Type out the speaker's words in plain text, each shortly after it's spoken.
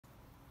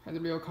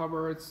handrail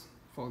covers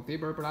for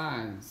zebra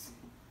blinds.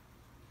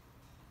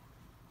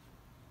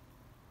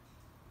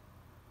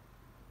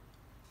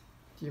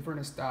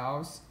 Different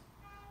styles.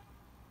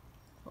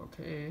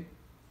 Okay.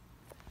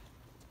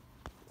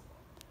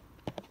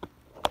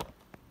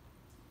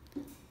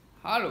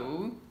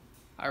 Hello,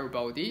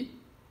 everybody.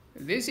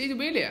 This is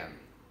William.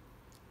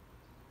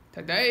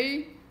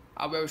 Today,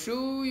 I will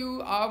show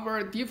you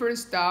our different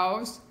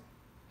styles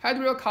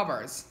handrail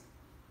covers.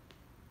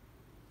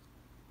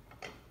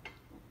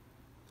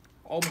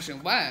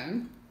 Option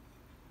 1.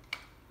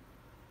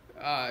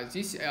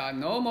 This is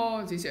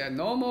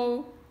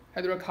normal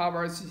handrail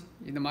covers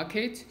in the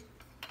market.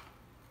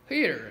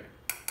 Here,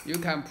 you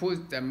can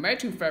put the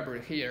matching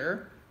fabric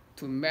here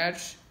to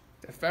match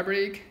the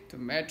fabric to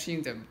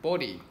matching the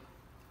body.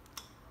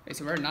 It's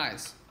very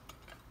nice.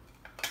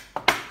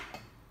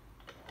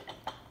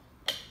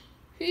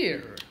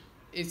 Here,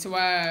 it's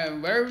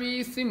one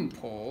very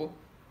simple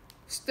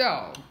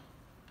style.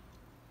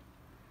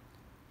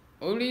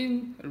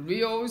 Only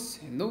reels,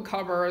 no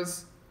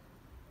covers,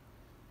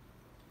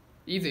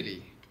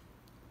 easily,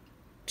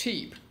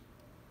 cheap.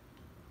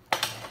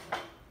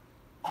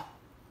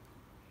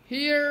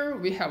 Here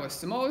we have a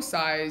small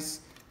size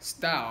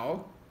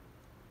style,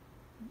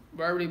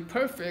 very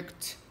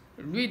perfect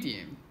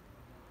reading,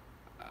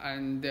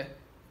 and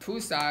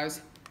two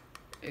sides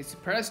is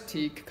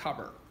plastic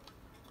cover.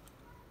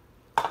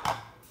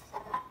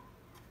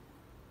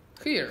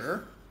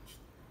 Here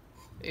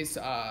is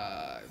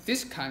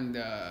this kind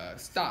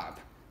of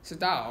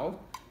style,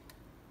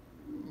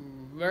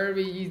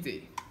 very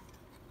easy.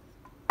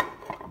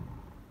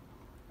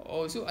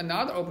 Also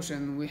another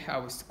option, we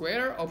have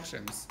square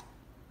options.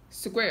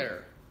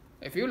 Square,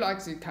 if you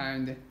like this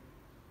kind,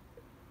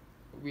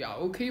 we are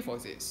okay for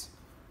this.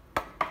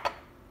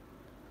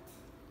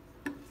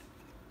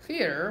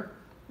 Here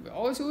we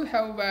also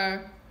have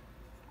a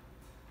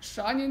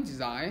shining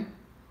design,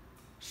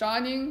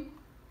 shining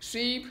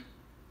shape.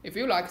 If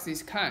you like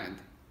this kind,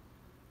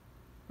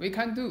 we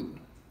can do.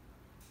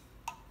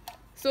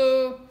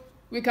 So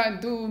we can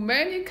do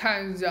many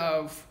kinds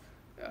of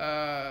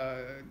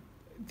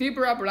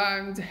zebra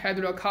blind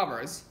handrail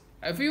covers.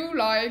 If you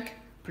like,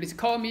 please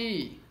call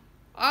me.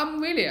 I'm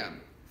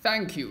William.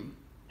 Thank you.